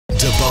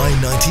Dubai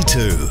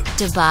 92.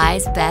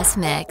 Dubai's best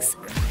mix.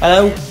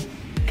 Hello,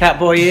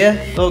 Catboy here.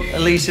 Look,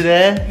 Elisa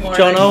there. Morning.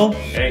 John O.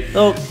 Hey.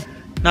 Look,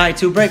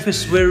 92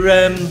 breakfast. We're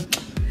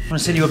want to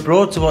send you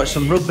abroad to watch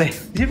some rugby.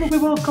 Is it Rugby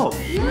World Cup?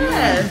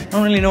 Yeah. I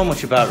don't really know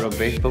much about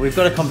rugby, but we've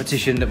got a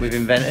competition that we've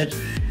invented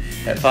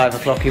at 5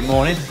 o'clock in the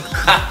morning.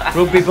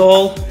 Rugby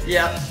ball.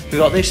 Yeah. We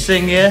got this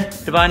thing here,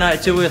 Dubai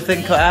 92 with a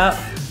thing cut out.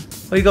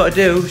 All you got to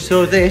do is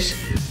throw this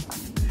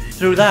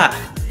through that.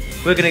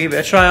 We're going to give it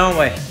a try, aren't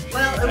we?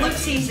 Well, it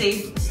looks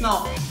easy. It's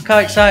not. Look how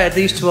excited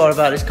these two are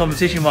about this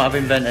competition what I've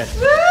invented.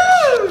 Woo!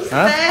 It's the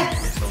Huh?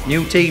 best.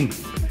 New team.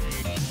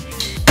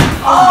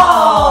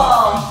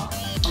 Oh!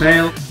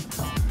 Fail.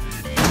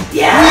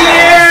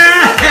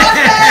 Yes!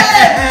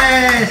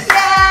 Yes!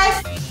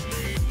 Yes!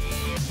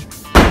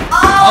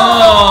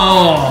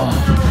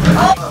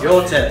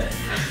 Your turn.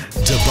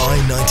 Dubai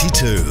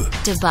 92.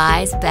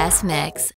 Dubai's best mix.